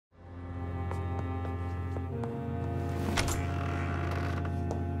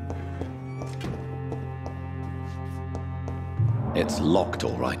It's locked,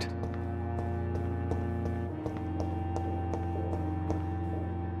 all right.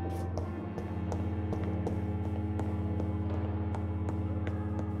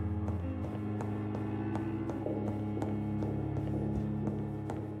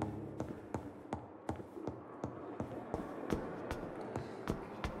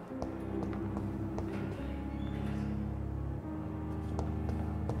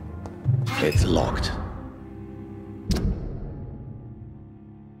 It's locked.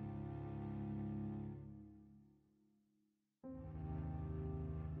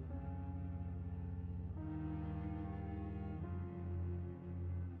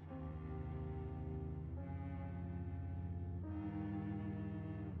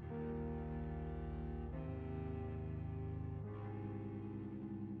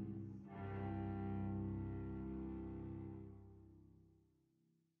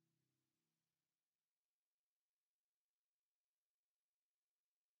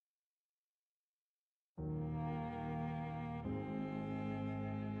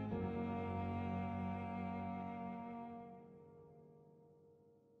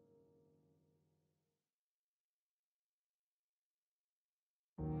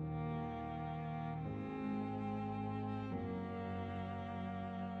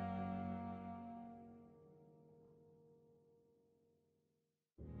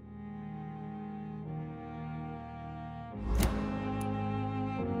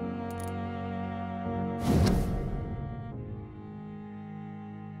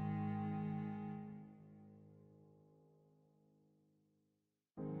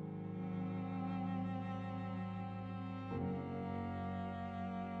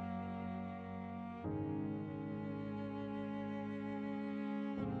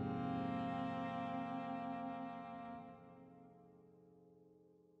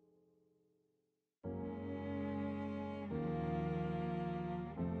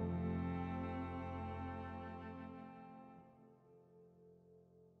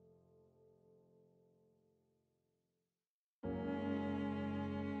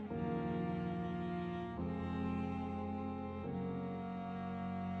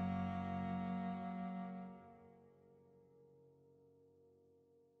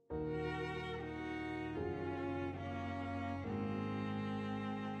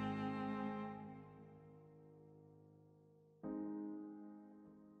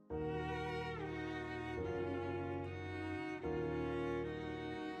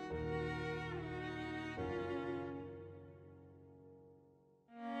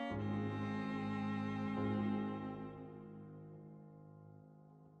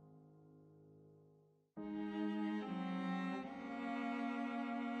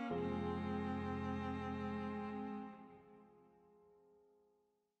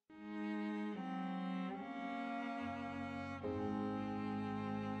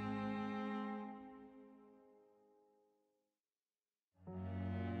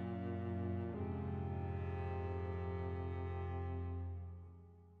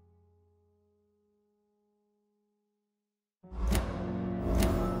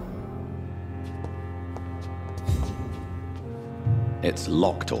 It's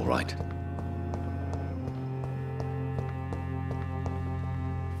locked, all right.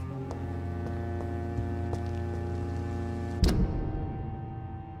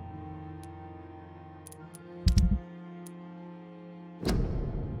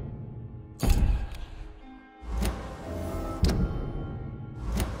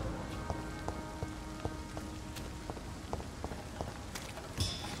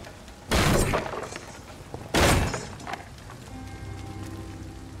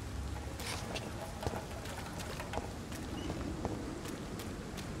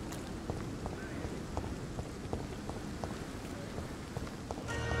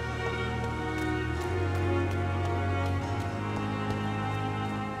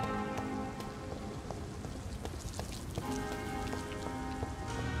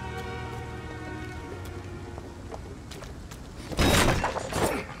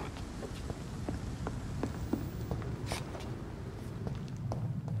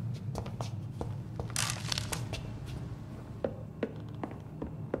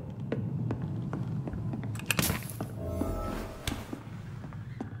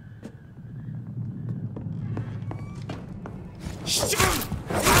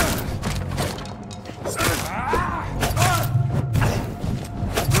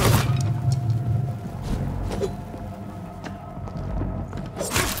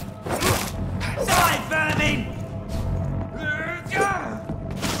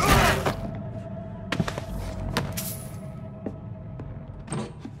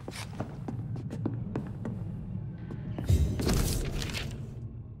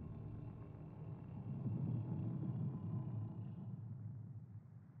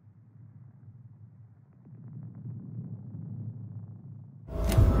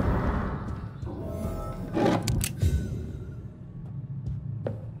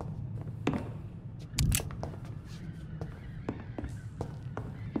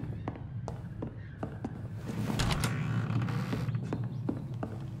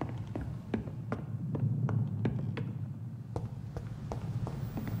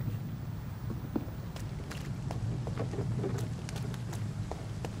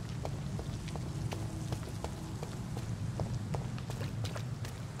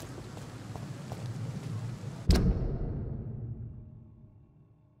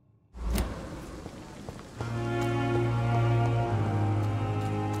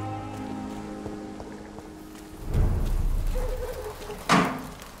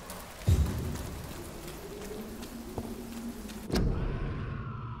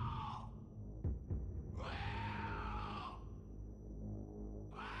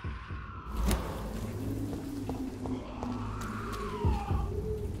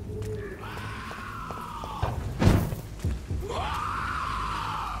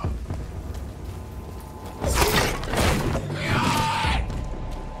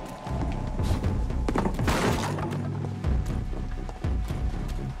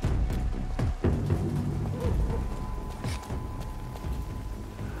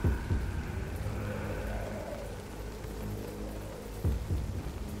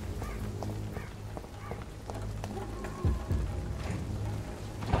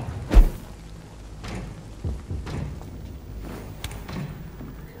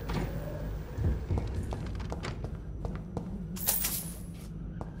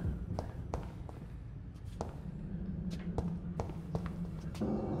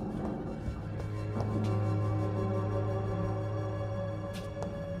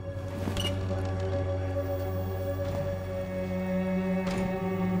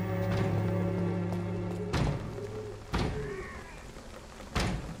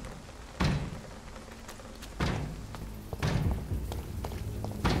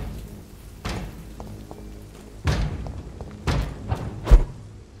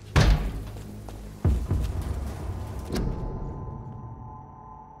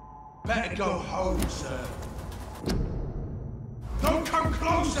 better go home, sir. Don't come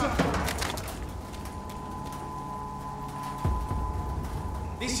closer!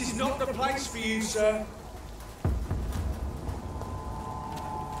 This is not the place for you, sir.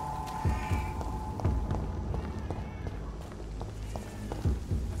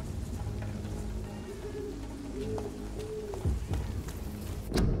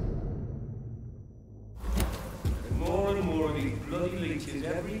 More and more of these bloody leeches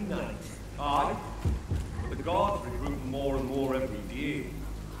every night. Aye. The guards recruit more and more every year.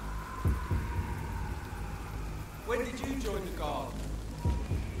 When did you join the guard?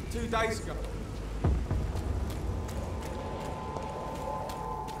 2 days ago.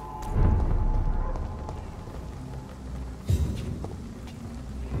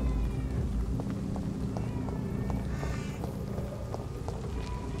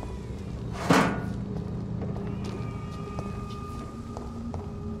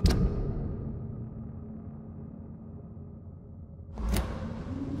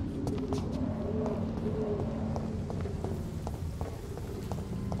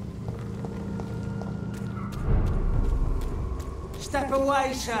 Step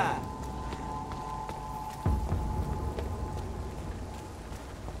away, sir!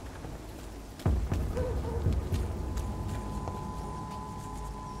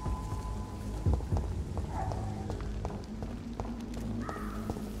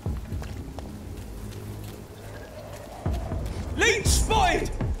 Leech spotted!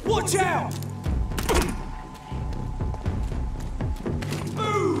 Watch out!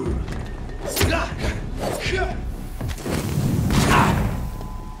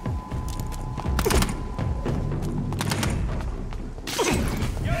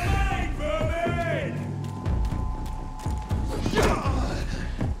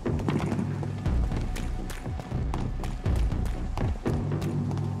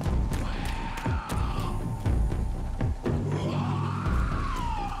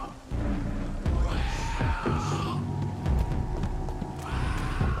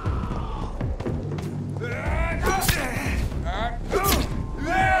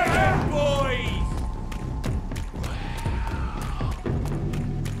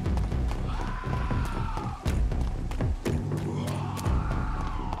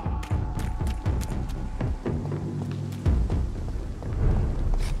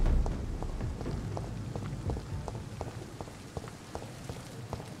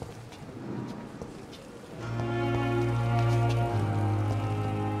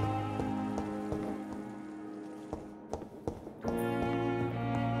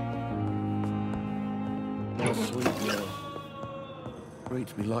 Sweet girl.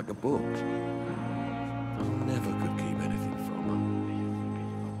 Reads me like a book. I never could keep anything from her.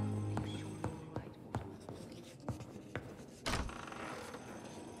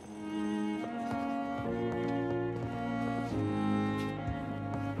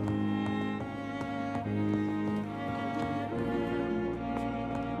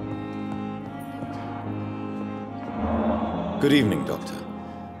 Good evening, Doctor.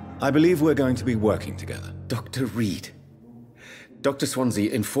 I believe we're going to be working together. Dr. Reed. Dr. Swansea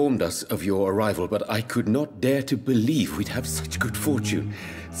informed us of your arrival, but I could not dare to believe we'd have such good fortune.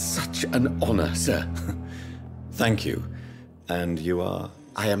 Such an honor, sir. Thank you. And you are?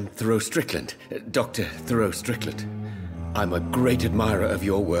 I am Thoreau Strickland, Dr. Thoreau Strickland. I'm a great admirer of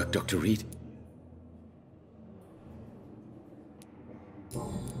your work, Dr. Reed.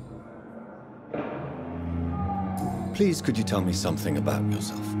 Please, could you tell me something about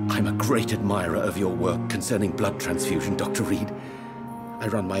yourself? I'm a great admirer of your work concerning blood transfusion, Dr. Reed. I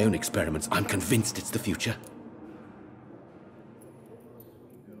run my own experiments. I'm convinced it's the future.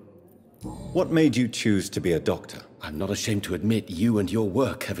 What made you choose to be a doctor? I'm not ashamed to admit you and your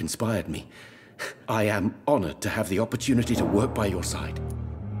work have inspired me. I am honored to have the opportunity to work by your side.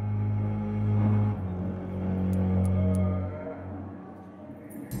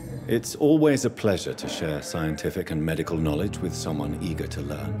 It's always a pleasure to share scientific and medical knowledge with someone eager to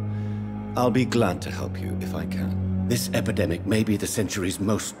learn. I'll be glad to help you if I can. This epidemic may be the century's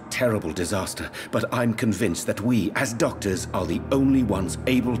most terrible disaster, but I'm convinced that we, as doctors, are the only ones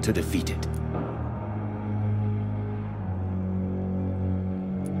able to defeat it.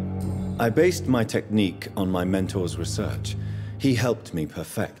 I based my technique on my mentor's research. He helped me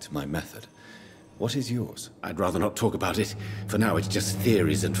perfect my method. What is yours? I'd rather not talk about it. For now, it's just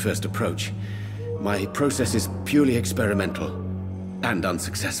theories and first approach. My process is purely experimental and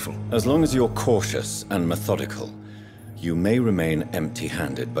unsuccessful. As long as you're cautious and methodical, you may remain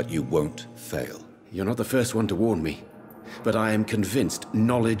empty-handed, but you won't fail. You're not the first one to warn me, but I am convinced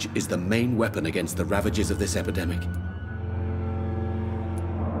knowledge is the main weapon against the ravages of this epidemic.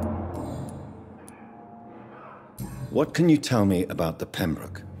 What can you tell me about the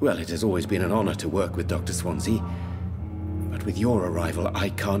Pembroke? Well, it has always been an honor to work with Dr. Swansea. But with your arrival, I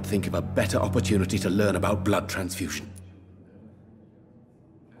can't think of a better opportunity to learn about blood transfusion.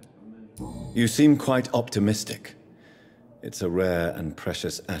 You seem quite optimistic. It's a rare and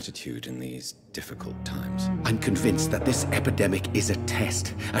precious attitude in these difficult times. I'm convinced that this epidemic is a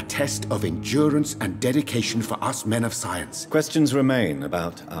test of endurance and dedication for us men of science. Questions remain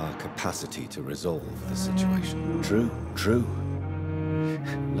about our capacity to resolve the situation. True.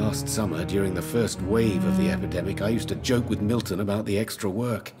 Last summer, during the first wave of the epidemic, I used to joke with Milton about the extra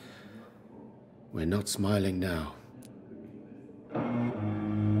work. We're not smiling now.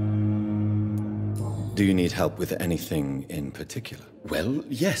 Do you need help with anything in particular? Well,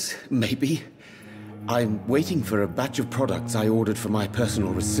 yes, maybe. I'm waiting for a batch of products I ordered for my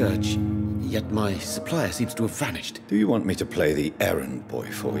personal research, yet my supplier seems to have vanished. Do you want me to play the errand boy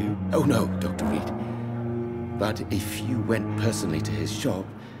for you? Oh no, Dr. Reed. But if you went personally to his shop,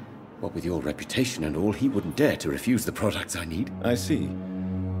 what with your reputation and all, he wouldn't dare to refuse the products I need. I see.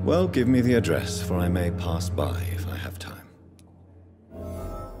 Well, give me the address, for I may pass by if I have time.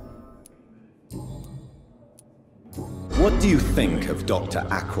 What do you think of Dr.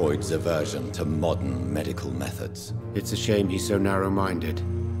 Ackroyd's aversion to modern medical methods? It's a shame he's so narrow-minded.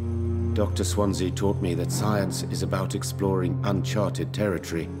 Dr. Swansea taught me that science is about exploring uncharted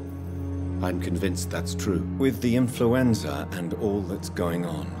territory. I'm convinced that's true. With the influenza and all that's going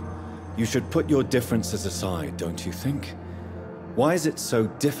on, you should put your differences aside, don't you think? Why is it so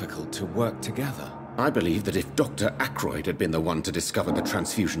difficult to work together? I believe that if Dr. Ackroyd had been the one to discover the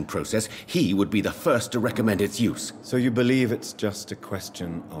transfusion process, he would be the first to recommend its use. So you believe it's just a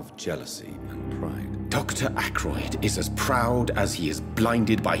question of jealousy and pride? Dr. Ackroyd is as proud as he is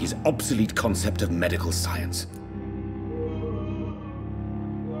blinded by his obsolete concept of medical science.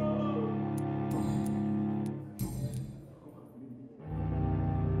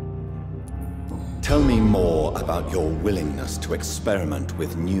 Tell me more about your willingness to experiment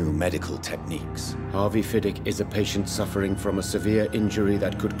with new medical techniques. Harvey Fiddick is a patient suffering from a severe injury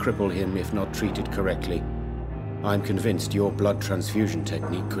that could cripple him if not treated correctly. I'm convinced your blood transfusion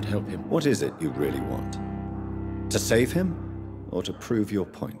technique could help him. What is it you really want? To save him, or to prove your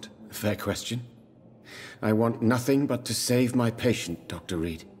point? Fair question. I want nothing but to save my patient, Dr.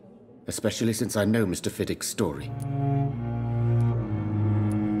 Reed. Especially since I know Mr. Fiddick's story.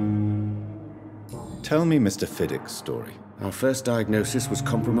 Tell me Mr. Fiddick's story. Our first diagnosis was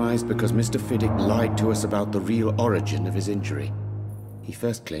compromised because Mr. Fiddick lied to us about the real origin of his injury. He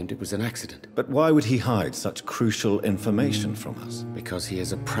first claimed it was an accident. But why would he hide such crucial information from us? Because he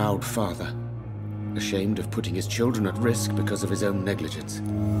is a proud father, ashamed of putting his children at risk because of his own negligence.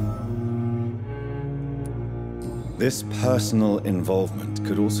 This personal involvement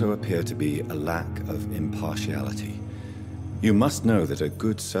could also appear to be a lack of impartiality. You must know that a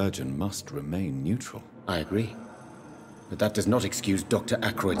good surgeon must remain neutral. I agree. But that does not excuse Dr.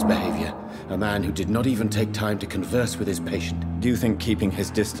 Ackroyd's behavior, a man who did not even take time to converse with his patient. Do you think keeping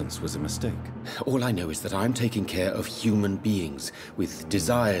his distance was a mistake? All I know is that I'm taking care of human beings with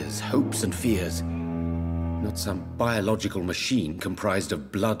desires, hopes, and fears. Not some biological machine comprised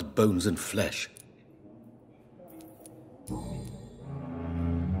of blood, bones, and flesh.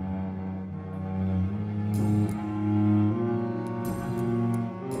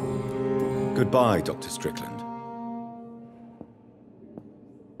 Goodbye, Dr. Strickland.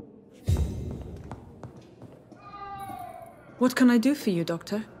 What can I do for you,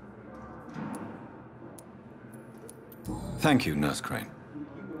 Doctor? Thank you, Nurse Crane.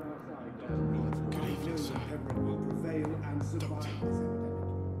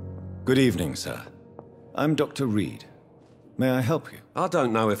 Good evening, sir. I'm Dr. Reed. May I help you? I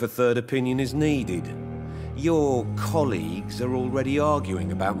don't know if a third opinion is needed. Your colleagues are already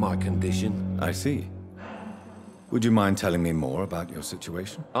arguing about my condition. I see. Would you mind telling me more about your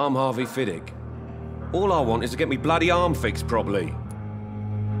situation? I'm Harvey Fiddick. All I want is to get me bloody arm fixed properly.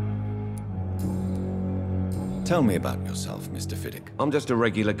 Tell me about yourself, Mr. Fiddick. I'm just a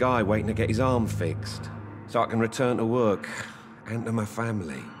regular guy waiting to get his arm fixed, so I can return to work and to my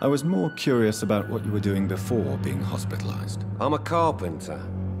family. I was more curious about what you were doing before being hospitalized. I'm a carpenter,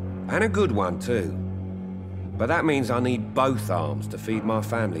 and a good one too. But that means I need both arms to feed my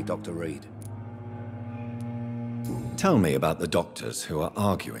family, Dr. Reed. Tell me about the doctors who are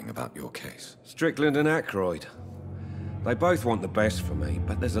arguing about your case. Strickland and Ackroyd. They both want the best for me,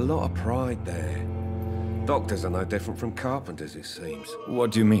 but there's a lot of pride there. Doctors are no different from carpenters, it seems. What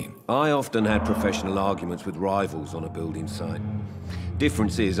do you mean? I often had professional arguments with rivals on a building site.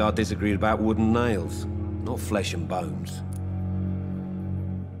 Difference is I disagreed about wooden nails, not flesh and bones.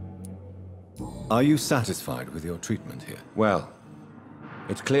 Are you satisfied with your treatment here? Well,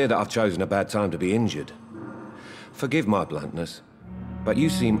 it's clear that I've chosen a bad time to be injured. Forgive my bluntness, but you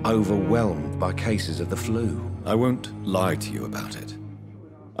seem overwhelmed by cases of the flu. I won't lie to you about it.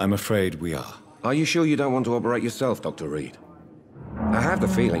 I'm afraid we are. Are you sure you don't want to operate yourself, Dr. Reed? I have the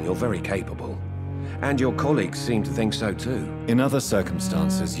feeling you're very capable, and your colleagues seem to think so too. In other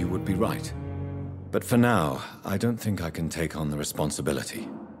circumstances, you would be right. But for now, I don't think I can take on the responsibility.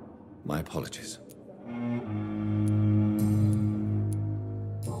 My apologies.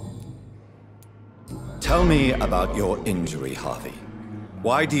 Tell me about your injury, Harvey.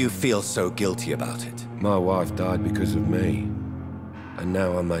 Why do you feel so guilty about it? My wife died because of me. And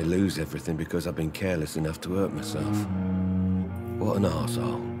now I may lose everything because I've been careless enough to hurt myself. What an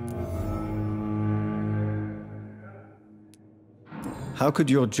arsehole. How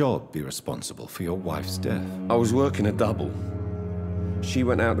could your job be responsible for your wife's death? I was working a double. She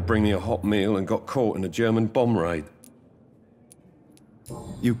went out to bring me a hot meal and got caught in a German bomb raid.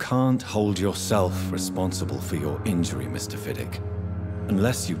 You can't hold yourself responsible for your injury, Mr. Fiddick.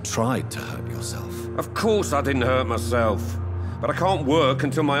 Unless you tried to hurt yourself. Of course I didn't hurt myself. But I can't work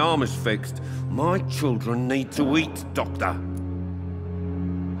until my arm is fixed. My children need to eat, Doctor.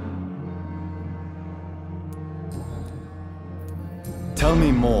 Tell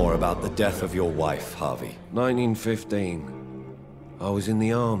me more about the death of your wife, Harvey. 1915. I was in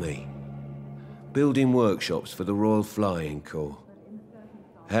the army, building workshops for the Royal Flying Corps.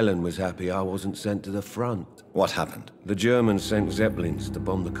 Helen was happy I wasn't sent to the front. What happened? The Germans sent Zeppelins to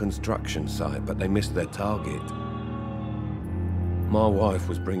bomb the construction site, but they missed their target. My wife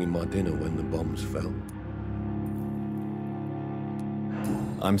was bringing my dinner when the bombs fell.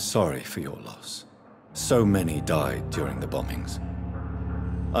 I'm sorry for your loss. So many died during the bombings.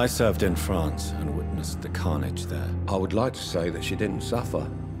 I served in France and witnessed the carnage there. I would like to say that she didn't suffer.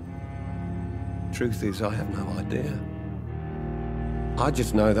 Truth is, I have no idea. I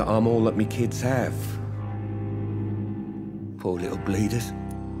just know that I'm all that me kids have. Poor little bleeders.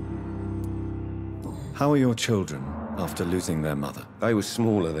 How are your children after losing their mother? They were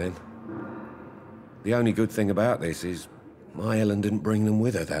smaller then. The only good thing about this is my Helen didn't bring them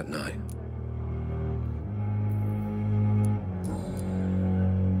with her that night.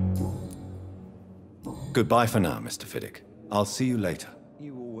 Goodbye for now, Mr. Fiddick. I'll see you later.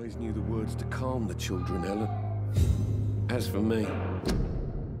 You always knew the words to calm the children, Helen. As for me,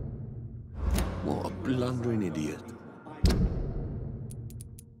 what a blundering idiot.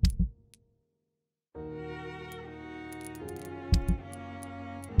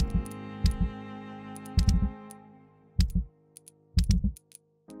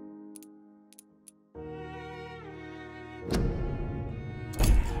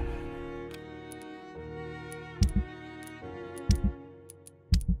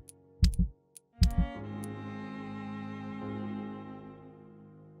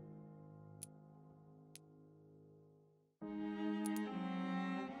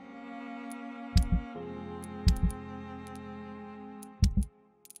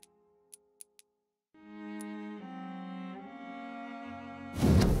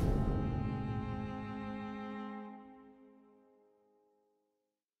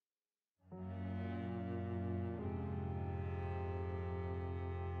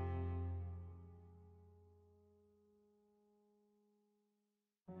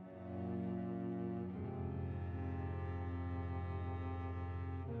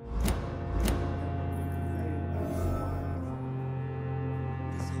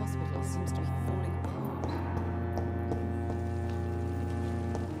 Seems to be falling apart.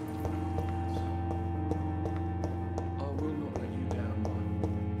 I will not let you down,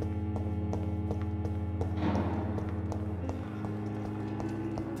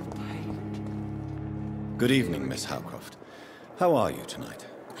 Good evening, Miss Howcroft. How are you tonight?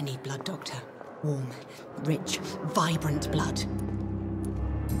 I need blood, Doctor. Warm, rich, vibrant blood.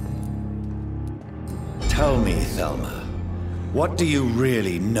 Tell me, Thelma, what do you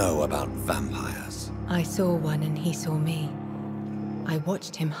really know about vampires? I saw one and he saw me. I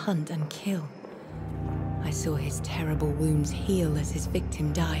watched him hunt and kill. I saw his terrible wounds heal as his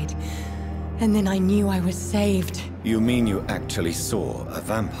victim died. And then I knew I was saved. You mean you actually saw a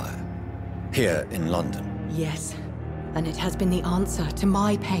vampire? Here in London? Yes. And it has been the answer to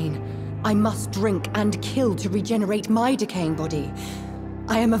my pain. I must drink and kill to regenerate my decaying body.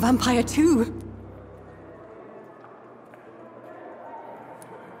 I am a vampire too.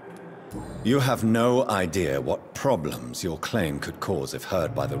 You have no idea what problems your claim could cause if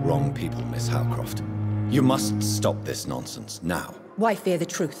heard by the wrong people, Miss Howcroft. You must stop this nonsense now. Why fear the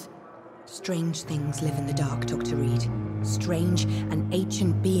truth? Strange things live in the dark, Dr. Reed. Strange and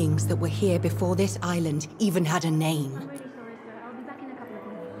ancient beings that were here before this island even had a name. I'm really sorry, sir. I'll be back in a couple of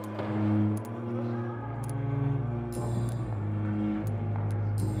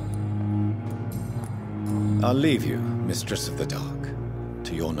minutes. I'll leave you, Mistress of the Dark,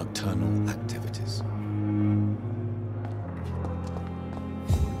 to your nocturnal activities.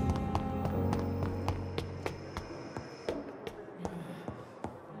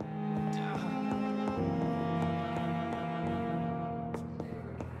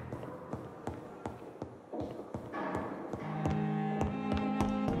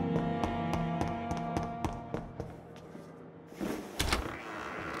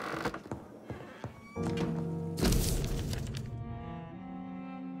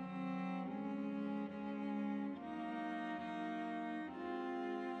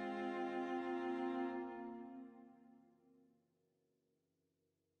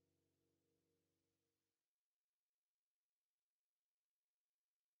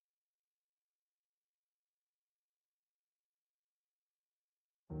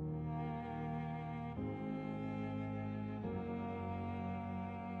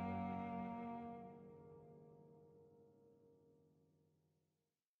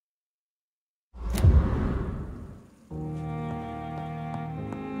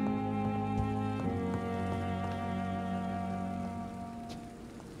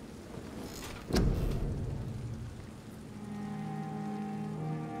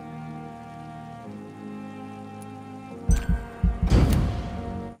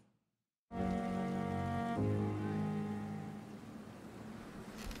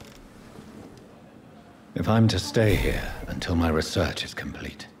 If I'm to stay here until my research is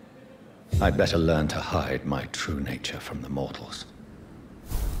complete, I'd better learn to hide my true nature from the mortals.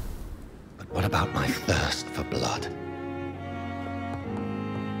 But what about my thirst for blood?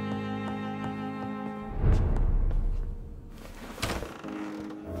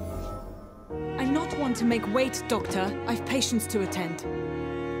 I'm not one to make wait, Doctor. I've patients to attend.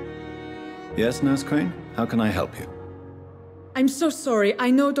 Yes, Nurse Crane? How can I help you? I'm so sorry. I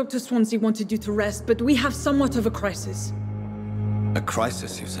know Dr. Swansea wanted you to rest, but we have somewhat of a crisis. A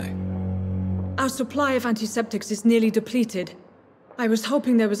crisis, you say? Our supply of antiseptics is nearly depleted. I was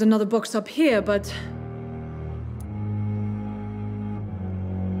hoping there was another box up here, but...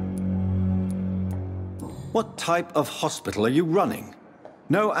 What type of hospital are you running?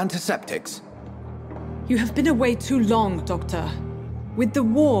 No antiseptics? You have been away too long, Doctor. With the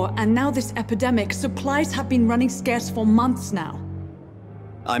war and now this epidemic, supplies have been running scarce for months now.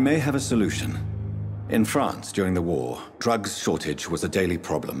 I may have a solution. In France, during the war, drugs shortage was a daily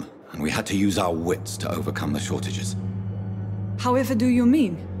problem, and we had to use our wits to overcome the shortages. However do you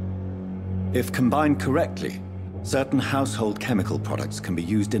mean? If combined correctly, certain household chemical products can be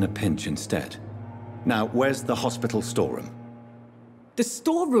used in a pinch instead. Now, where's the hospital storeroom? The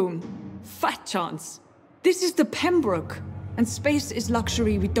storeroom? Fat chance. This is the Pembroke, and space is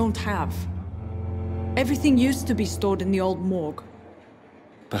luxury we don't have. Everything used to be stored in the old morgue.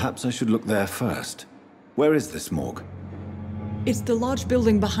 Perhaps I should look there first. Where is this morgue? It's the large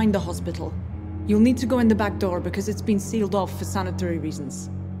building behind the hospital. You'll need to go in the back door because it's been sealed off for sanitary reasons.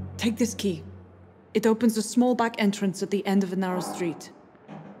 Take this key. It opens a small back entrance at the end of a narrow street.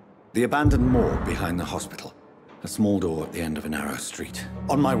 The abandoned morgue behind the hospital. A small door at the end of a narrow street.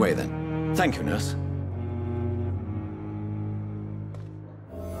 On my way then. Thank you, nurse.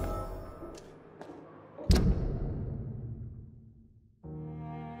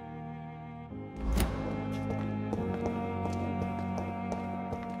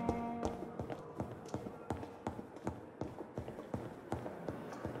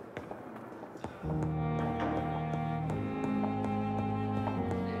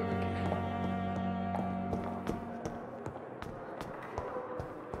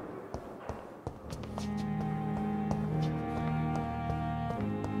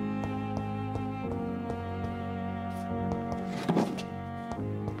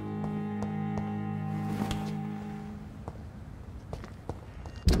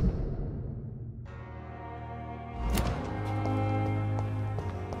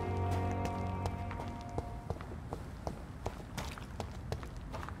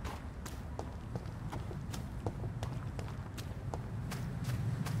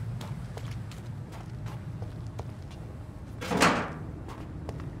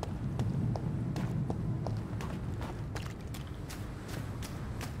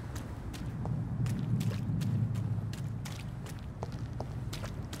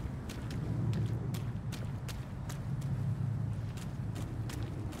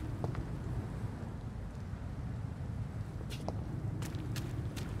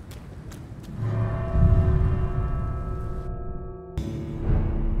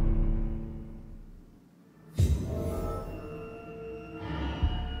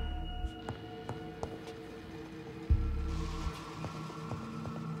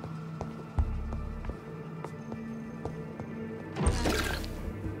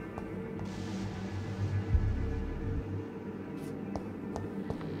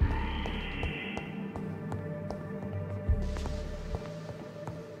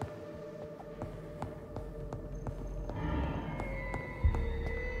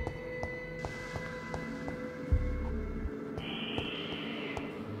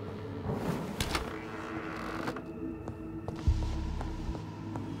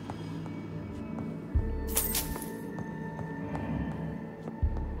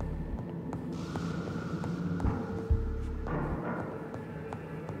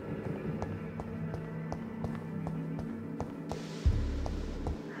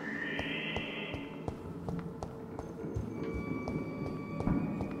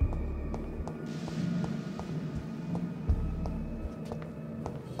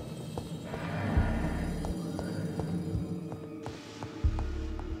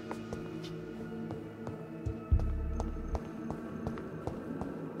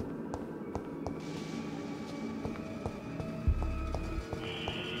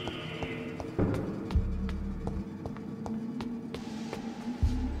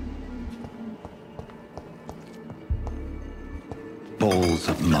 balls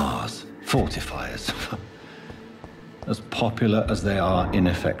of Mars, fortifiers. As popular as they are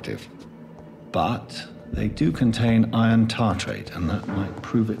ineffective. But they do contain iron tartrate, and that might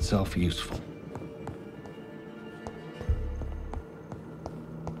prove itself useful.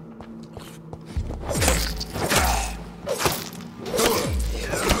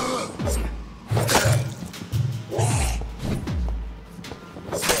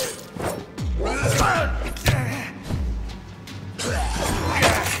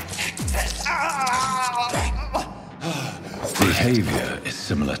 Behavior is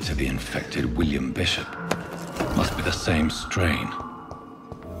similar to the infected William Bishop. Must be the same strain.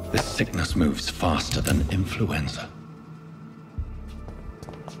 This sickness moves faster than influenza.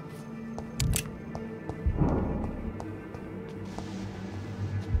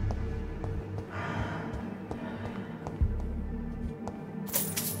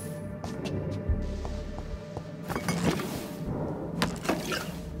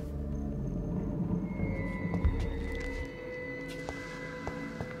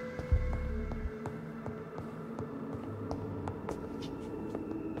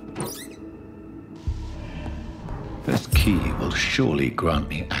 This key will surely grant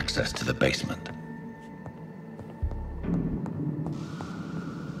me access to the basement.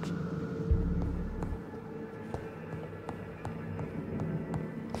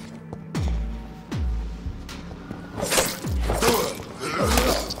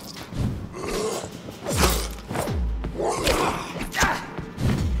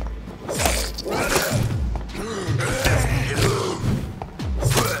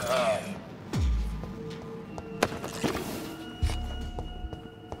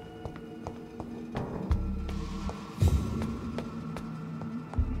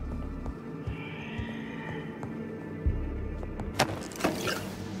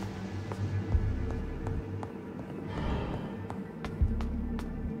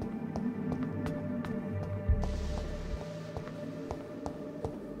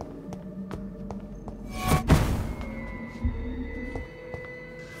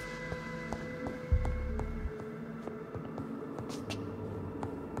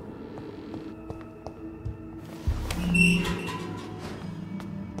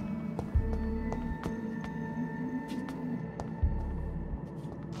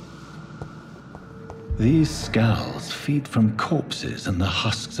 These scowls feed from corpses and the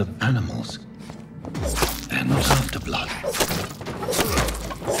husks of animals. They're not after blood.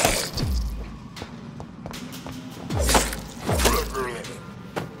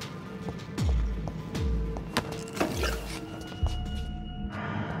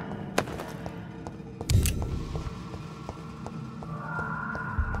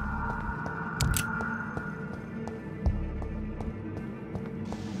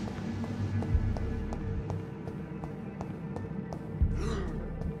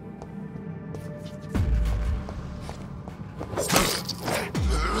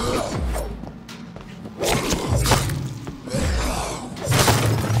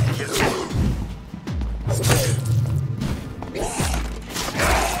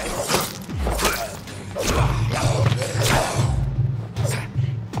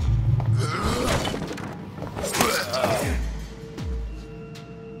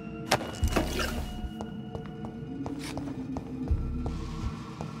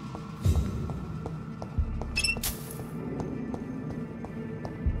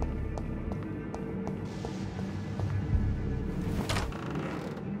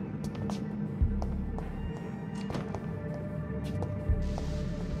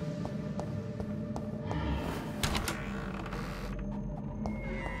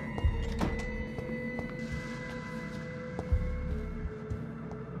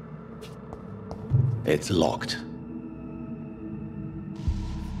 It's locked.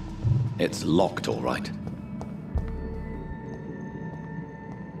 It's locked, all right.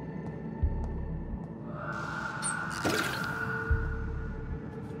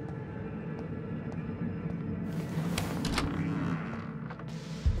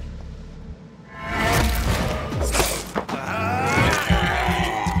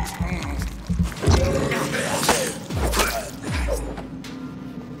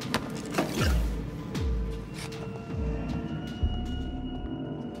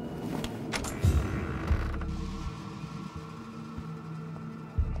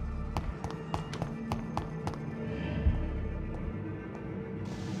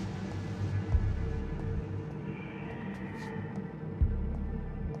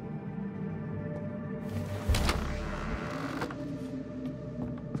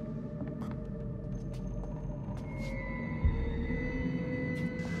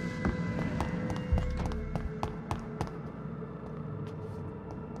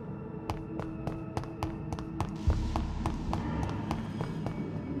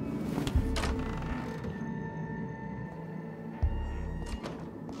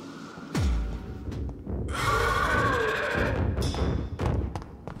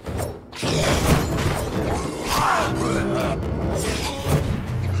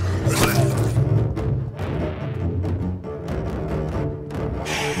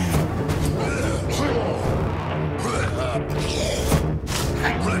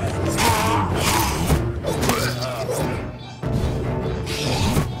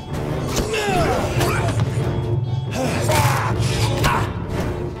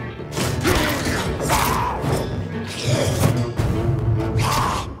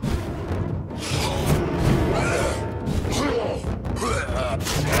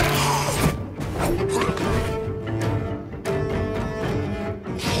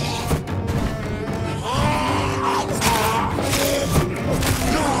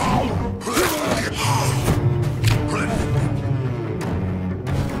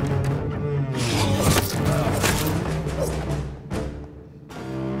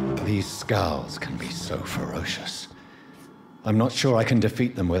 These Skulls can be so ferocious. I'm not sure I can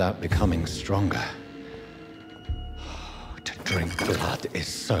defeat them without becoming stronger. To drink blood is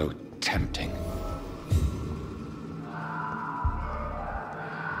so tempting.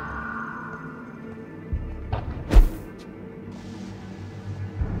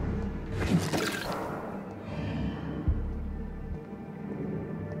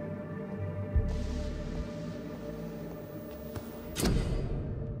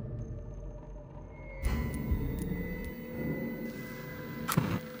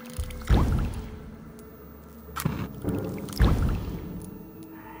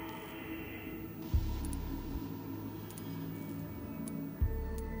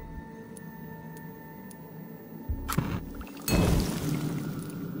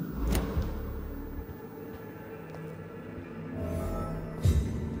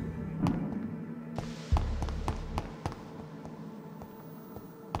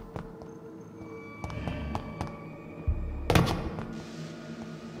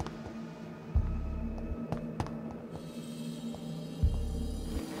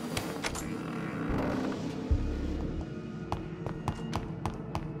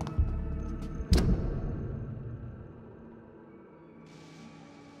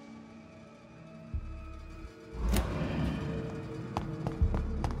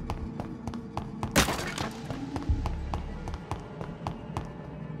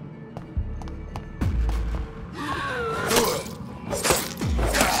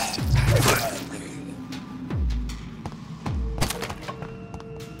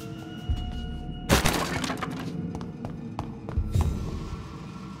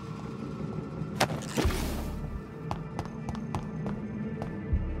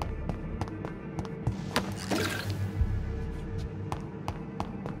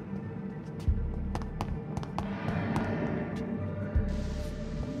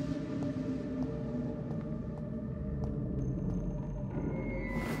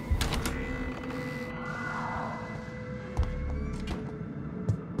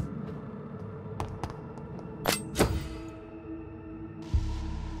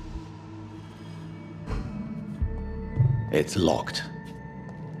 It's locked.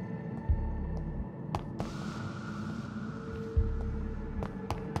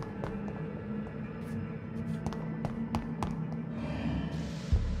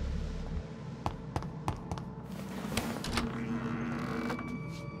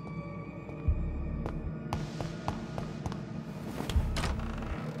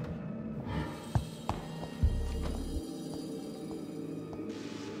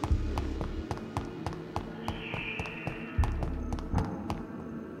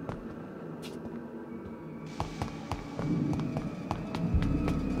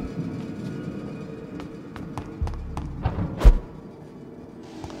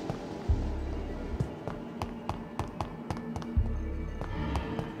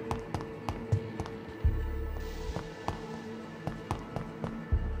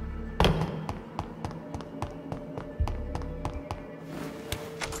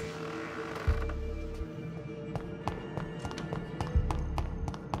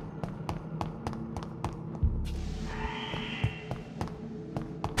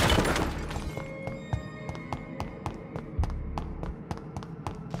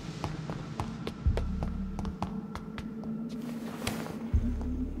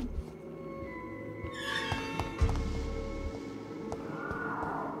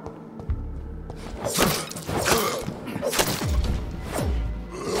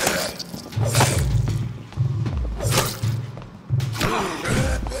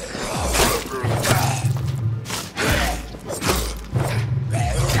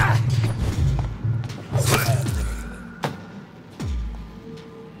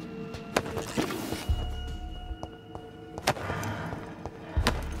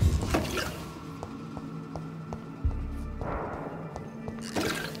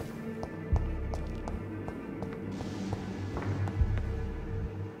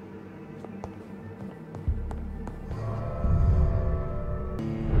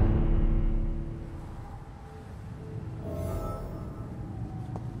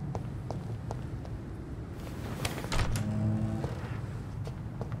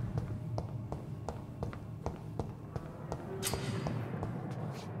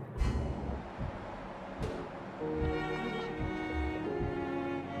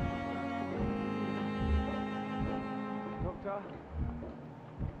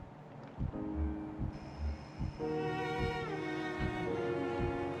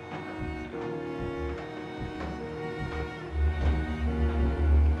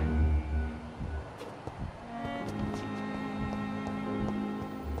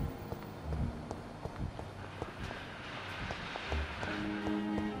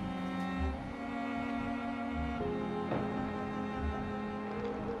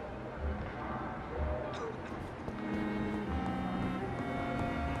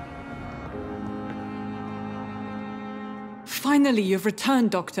 Finally, you've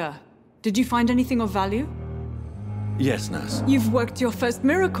returned, Doctor. Did you find anything of value? Yes, nurse. You've worked your first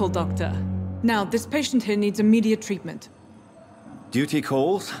miracle, Doctor. Now, this patient here needs immediate treatment. Duty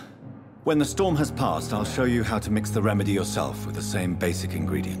calls. When the storm has passed, I'll show you how to mix the remedy yourself with the same basic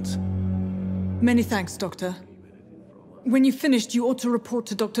ingredients. Many thanks, Doctor. When you've finished, you ought to report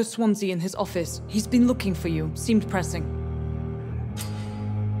to Dr. Swansea in his office. He's been looking for you. Seemed pressing.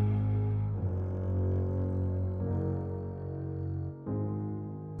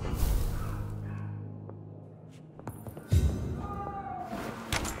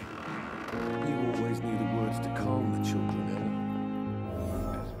 You always knew the words to calm the children,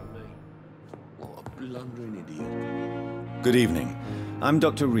 Ellen. As for me, what a blundering idiot. Good evening. I'm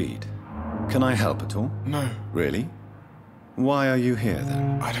Dr. Reed. Can I help at all? No, Really? Why are you here,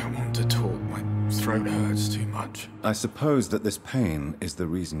 then? I don't want to talk. My throat hurts too much. I suppose that this pain is the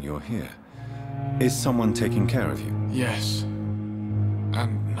reason you're here. Is someone taking care of you? Yes.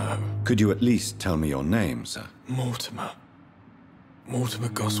 And no. Could you at least tell me your name, sir? Mortimer. Mortimer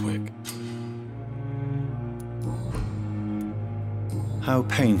Goswick. How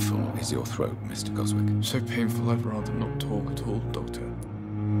painful is your throat, Mr. Goswick? So painful I'd rather not talk at all, Doctor.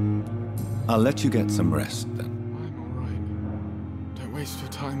 I'll let you get some rest, then. I'm all right. Don't waste your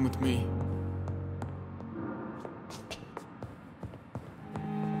time with me.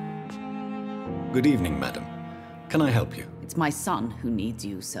 Good evening, madam. Can I help you? It's my son who needs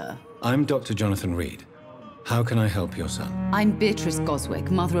you, sir. I'm Dr. Jonathan Reed. How can I help your son? I'm Beatrice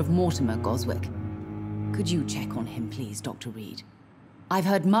Goswick, mother of Mortimer Goswick. Could you check on him, please, Dr. Reed? I've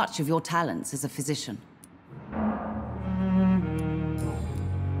heard much of your talents as a physician.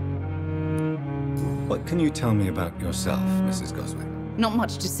 What can you tell me about yourself, Mrs. Goswick? Not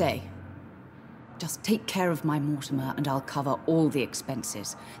much to say. Just take care of my Mortimer and I'll cover all the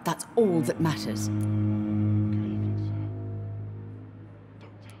expenses. That's all that matters.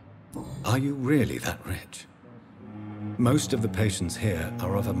 Are you really that rich? Most of the patients here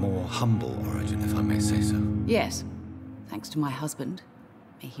are of a more humble origin, if I may say so. Yes, thanks to my husband.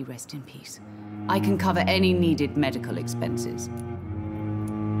 May he rest in peace. I can cover any needed medical expenses.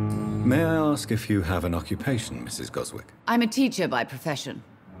 May I ask if you have an occupation, Mrs. Goswick? I'm a teacher by profession.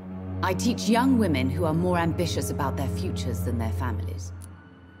 I teach young women who are more ambitious about their futures than their families.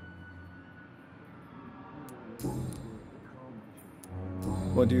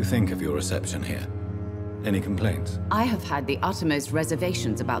 What do you think of your reception here? Any complaints? I have had the uttermost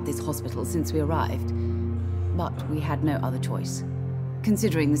reservations about this hospital since we arrived. But we had no other choice,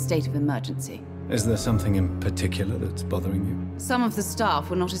 considering the state of emergency. Is there something in particular that's bothering you? Some of the staff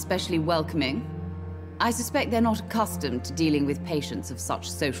were not especially welcoming. I suspect they're not accustomed to dealing with patients of such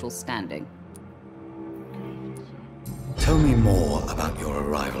social standing. Tell me more about your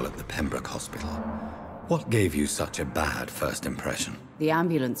arrival at the Pembroke Hospital. What gave you such a bad first impression? The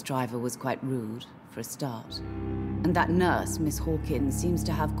ambulance driver was quite rude, for a start. And that nurse, Miss Hawkins, seems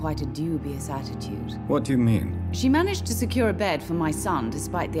to have quite a dubious attitude. What do you mean? She managed to secure a bed for my son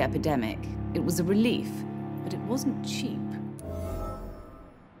despite the epidemic. It was a relief, but it wasn't cheap.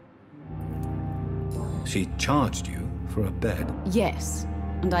 She charged you for a bed? Yes,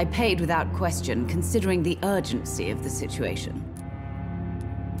 and I paid without question, considering the urgency of the situation.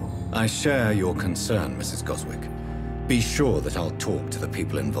 I share your concern, Mrs. Goswick. Be sure that I'll talk to the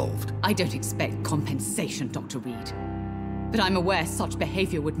people involved. I don't expect compensation, Dr. Reed. But I'm aware such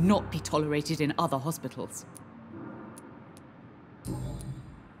behavior would not be tolerated in other hospitals.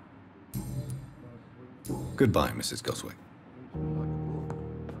 Goodbye, Mrs. Goswick.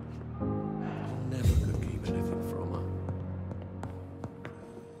 Never could keep anything from her.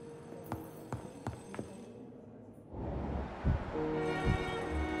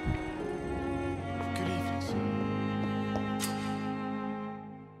 Good evening, sir.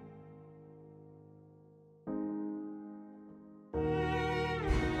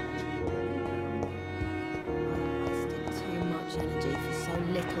 Wasted too much energy for so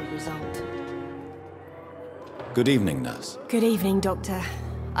little result. Good evening, nurse. Good evening, Doctor.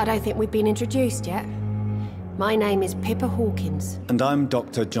 I don't think we've been introduced yet. My name is Pippa Hawkins. And I'm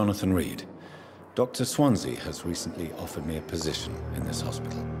Dr. Jonathan Reed. Dr. Swansea has recently offered me a position in this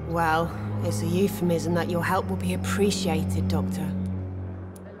hospital. Well, it's a euphemism that your help will be appreciated, Doctor.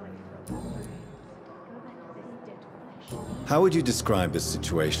 How would you describe the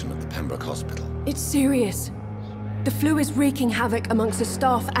situation at the Pembroke Hospital? It's serious. The flu is wreaking havoc amongst the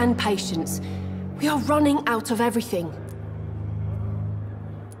staff and patients. We are running out of everything.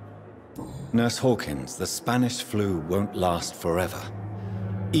 Nurse Hawkins, the Spanish flu won't last forever.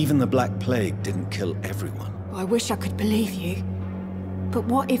 Even the Black Plague didn't kill everyone. I wish I could believe you. But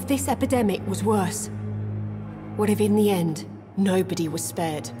what if this epidemic was worse? What if in the end, nobody was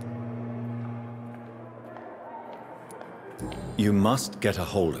spared? You must get a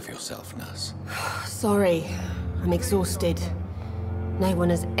hold of yourself, nurse. Sorry, I'm exhausted. No one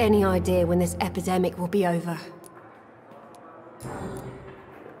has any idea when this epidemic will be over.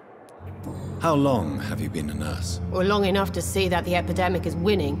 How long have you been a nurse? Well, long enough to see that the epidemic is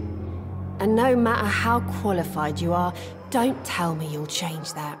winning. And no matter how qualified you are, don't tell me you'll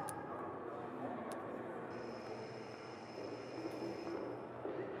change that.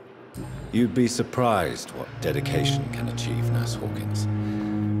 You'd be surprised what dedication can achieve, Nurse Hawkins.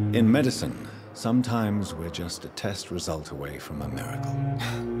 In medicine, sometimes we're just a test result away from a miracle.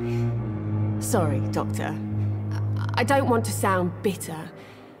 Sorry, Doctor. I don't want to sound bitter,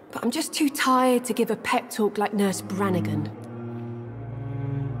 but I'm just too tired to give a pep talk like Nurse Brannigan.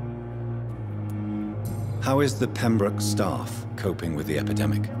 How is the Pembroke staff coping with the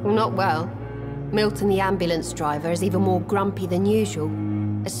epidemic? Well, not well. Milton, the ambulance driver, is even more grumpy than usual,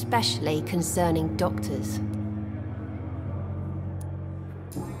 especially concerning doctors.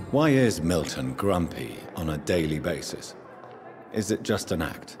 Why is Milton grumpy on a daily basis? Is it just an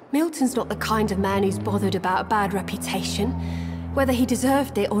act? Milton's not the kind of man who's bothered about a bad reputation, whether he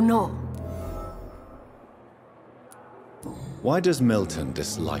deserved it or not. Why does Milton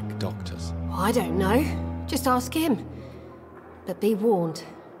dislike doctors? I don't know. Just ask him. But be warned,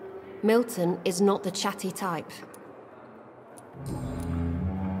 Milton is not the chatty type.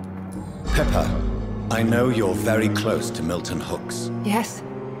 Pepper, I know you're very close to Milton Hooks. Yes,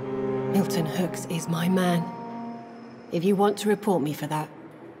 Milton Hooks is my man. If you want to report me for that,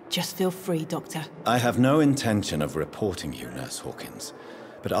 just feel free, Doctor. I have no intention of reporting you, Nurse Hawkins.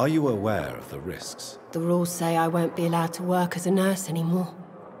 But are you aware of the risks? The rules say I won't be allowed to work as a nurse anymore.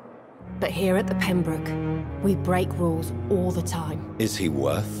 But here at the Pembroke, we break rules all the time. Is he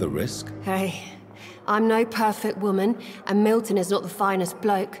worth the risk? Hey, I'm no perfect woman, and Milton is not the finest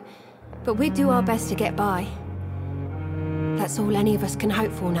bloke. But we do our best to get by. That's all any of us can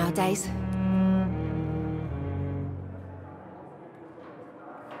hope for nowadays.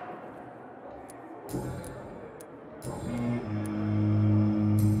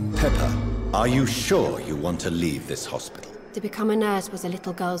 Pepper, are you sure you want to leave this hospital? To become a nurse was a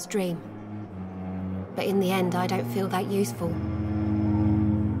little girl's dream. But in the end, I don't feel that useful.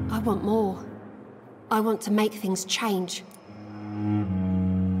 I want more. I want to make things change.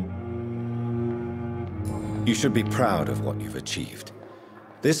 You should be proud of what you've achieved.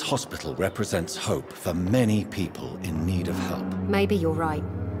 This hospital represents hope for many people in need of help. Maybe you're right.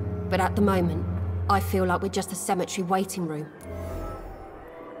 But at the moment, I feel like we're just a cemetery waiting room.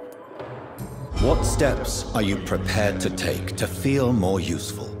 What steps are you prepared to take to feel more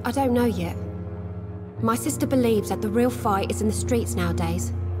useful? I don't know yet. My sister believes that the real fight is in the streets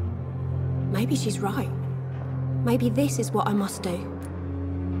nowadays. Maybe she's right. Maybe this is what I must do.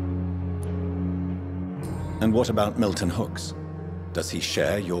 And what about Milton Hooks? Does he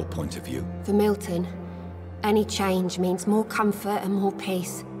share your point of view? For Milton, any change means more comfort and more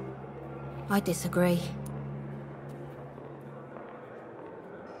peace. I disagree.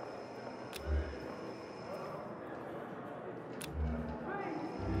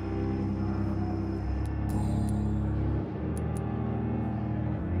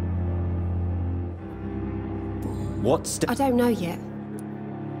 I don't know yet.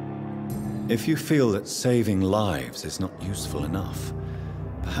 If you feel that saving lives is not useful enough,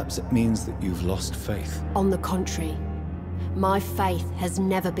 perhaps it means that you've lost faith. On the contrary, my faith has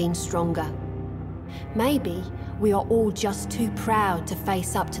never been stronger. Maybe we are all just too proud to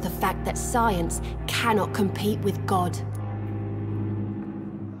face up to the fact that science cannot compete with God.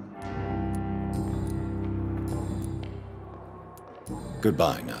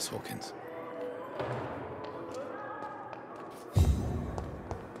 Goodbye, Nurse Hawkins.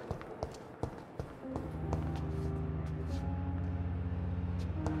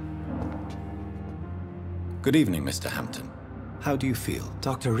 Good evening, Mr. Hampton. How do you feel?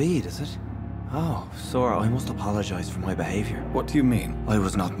 Dr. Reed, is it? Oh, sir, I must apologize for my behavior. What do you mean? I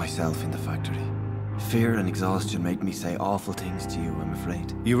was not myself in the factory. Fear and exhaustion made me say awful things to you, I'm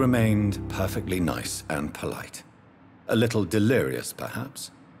afraid. You remained perfectly nice and polite. A little delirious,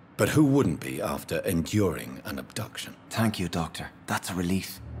 perhaps. But who wouldn't be after enduring an abduction? Thank you, Doctor. That's a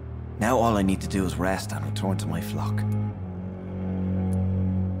relief. Now all I need to do is rest and return to my flock.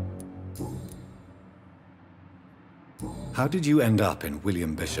 How did you end up in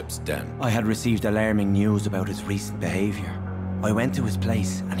William Bishop's den? I had received alarming news about his recent behavior. I went to his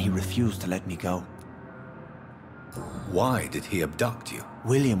place and he refused to let me go. Why did he abduct you?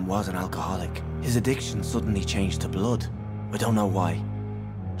 William was an alcoholic. His addiction suddenly changed to blood. I don't know why.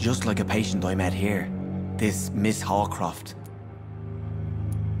 Just like a patient I met here. This Miss Hawcroft.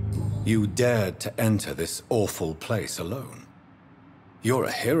 You dared to enter this awful place alone. You're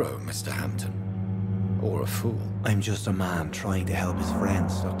a hero, Mr. Hampton. Or a fool. I'm just a man trying to help his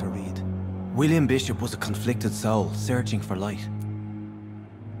friends, Dr. Reed. William Bishop was a conflicted soul, searching for light.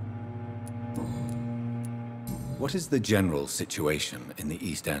 What is the general situation in the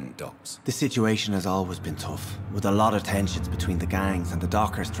East End docks? The situation has always been tough, with a lot of tensions between the gangs and the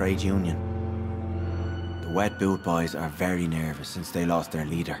dockers' trade union. The Wet Boot Boys are very nervous since they lost their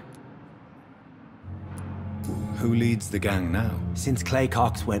leader. Who leads the gang now? Since Clay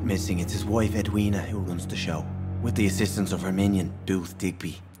Cox went missing, it's his wife Edwina who runs the show, with the assistance of her minion, Booth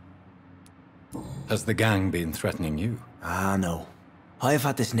Digby. Has the gang been threatening you? Ah, no. I've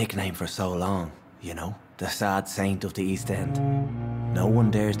had this nickname for so long, you know, the sad saint of the East End. No one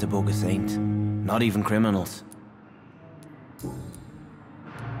dares to bug a saint, not even criminals.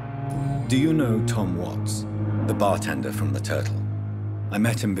 Do you know Tom Watts, the bartender from the Turtle? I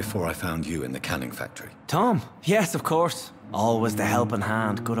met him before I found you in the canning factory. Tom? Yes, of course. Always the helping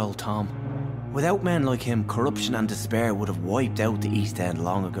hand, good old Tom. Without men like him, corruption and despair would have wiped out the East End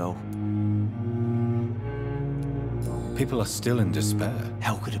long ago. People are still in despair.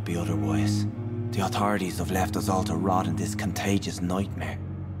 How could it be otherwise? The authorities have left us all to rot in this contagious nightmare.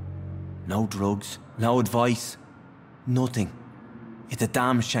 No drugs, no advice, nothing. It's a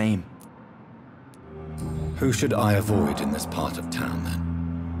damn shame. Who should I avoid in this part of town,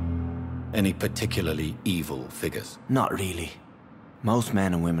 then? Any particularly evil figures? Not really. Most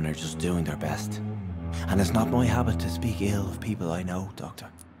men and women are just doing their best. And it's not my habit to speak ill of people I know, Doctor.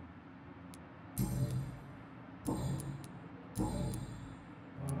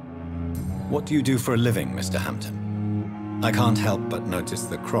 What do you do for a living, Mr. Hampton? I can't help but notice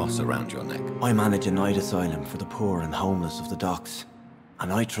the cross around your neck. I manage a night asylum for the poor and homeless of the docks.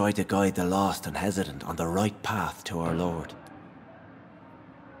 And I try to guide the lost and hesitant on the right path to our Lord.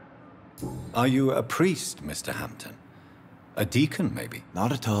 Are you a priest, Mr. Hampton? A deacon, maybe?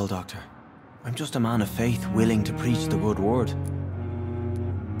 Not at all, Doctor. I'm just a man of faith willing to preach the good word.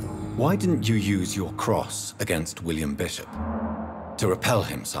 Why didn't you use your cross against William Bishop? To repel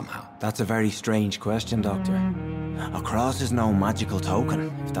him somehow? That's a very strange question, Doctor. A cross is no magical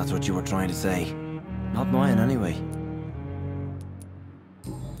token, if that's what you were trying to say. Not mine, anyway.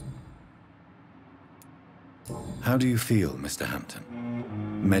 How do you feel, Mr. Hampton?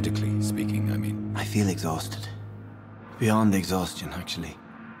 Medically speaking, I mean. I feel exhausted. Beyond exhaustion, actually.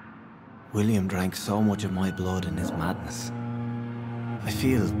 William drank so much of my blood in his madness. I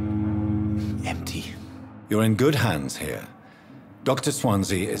feel empty. You're in good hands here. Dr.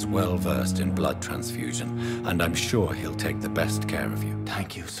 Swansea is well versed in blood transfusion, and I'm sure he'll take the best care of you.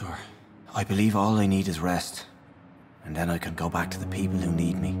 Thank you, sir. I believe all I need is rest. And then I can go back to the people who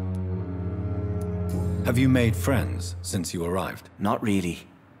need me. Have you made friends since you arrived? Not really,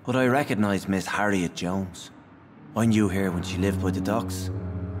 but I recognize Miss Harriet Jones. I knew her when she lived by the docks.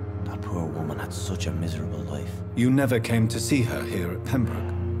 That poor woman had such a miserable life. You never came to see her here at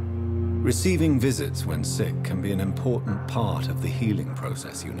Pembroke. Receiving visits when sick can be an important part of the healing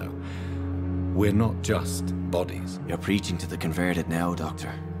process, you know. We're not just bodies. You're preaching to the converted now,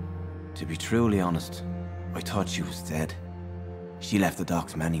 Doctor. To be truly honest, I thought she was dead. She left the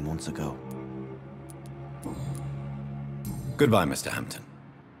docks many months ago. Goodbye, Mr. Hampton.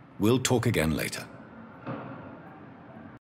 We'll talk again later.